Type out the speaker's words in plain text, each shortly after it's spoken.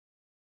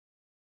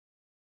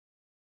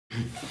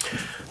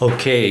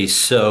Okay,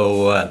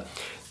 so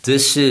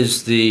this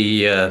is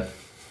the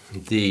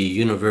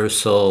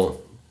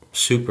Universal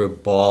Super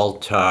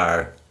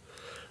Baltar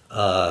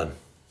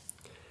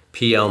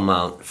PL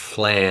mount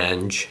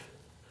flange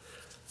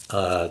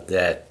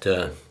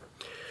that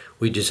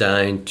we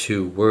designed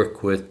to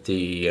work with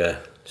the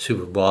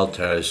Super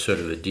Baltar as sort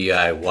of a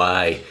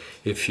DIY,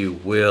 if you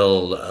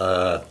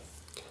will,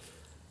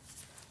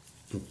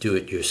 do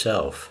it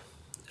yourself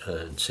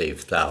and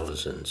save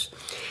thousands.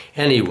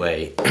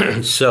 Anyway,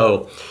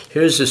 so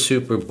here's the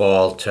Super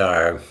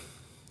Baltar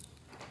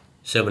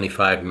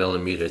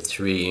 75mm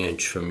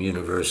 3-inch from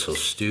Universal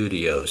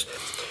Studios.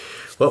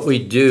 What we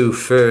do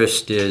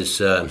first is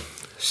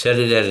set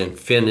it at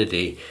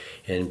infinity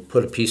and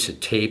put a piece of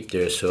tape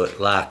there so it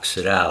locks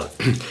it out.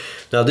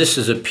 Now this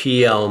is a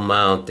PL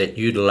mount that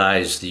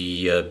utilized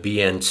the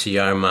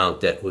BNCR mount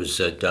that was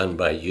done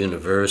by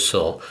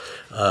Universal.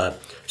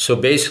 So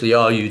basically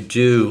all you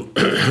do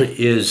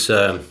is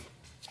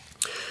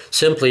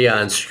simply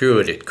unscrew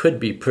it. It could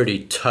be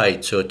pretty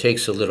tight, so it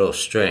takes a little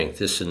strength.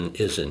 This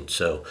isn't,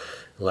 so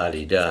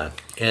la-di-da.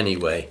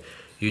 Anyway,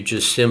 you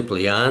just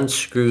simply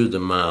unscrew the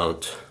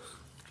mount,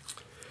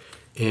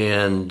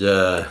 and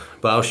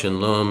Bausch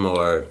 & Lomb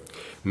or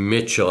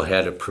Mitchell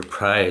had a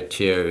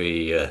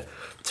proprietary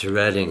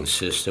threading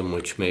system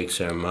which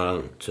makes our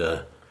mount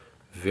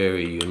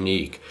very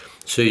unique.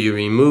 So you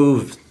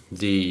remove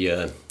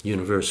the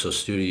Universal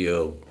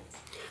Studio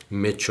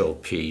Mitchell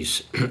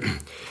piece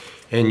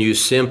and you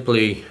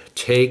simply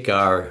take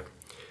our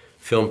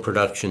film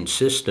production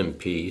system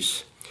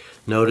piece.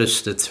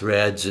 Notice the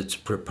threads, it's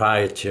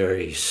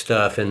proprietary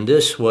stuff, and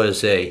this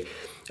was a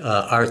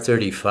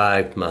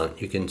R35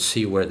 mount. You can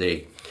see where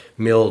they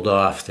milled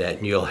off that,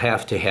 and you'll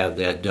have to have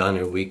that done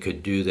or we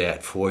could do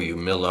that for you,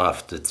 mill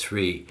off the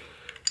three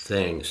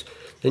things.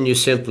 Then you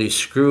simply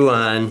screw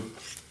on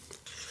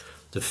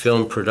the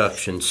film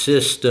production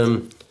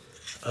system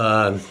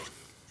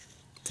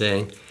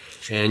thing,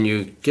 and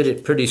you get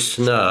it pretty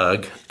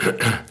snug,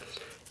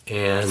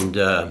 and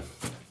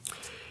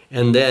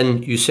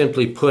then you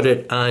simply put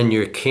it on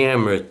your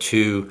camera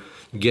to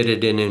get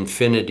it in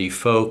infinity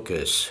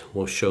focus.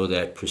 We'll show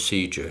that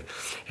procedure.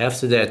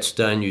 After that's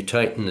done, you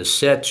tighten the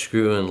set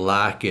screw and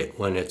lock it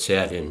when it's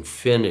at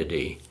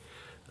infinity.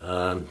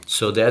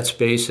 So that's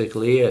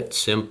basically it.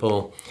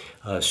 Simple,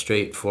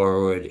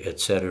 straightforward,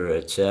 etc.,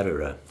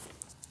 etc.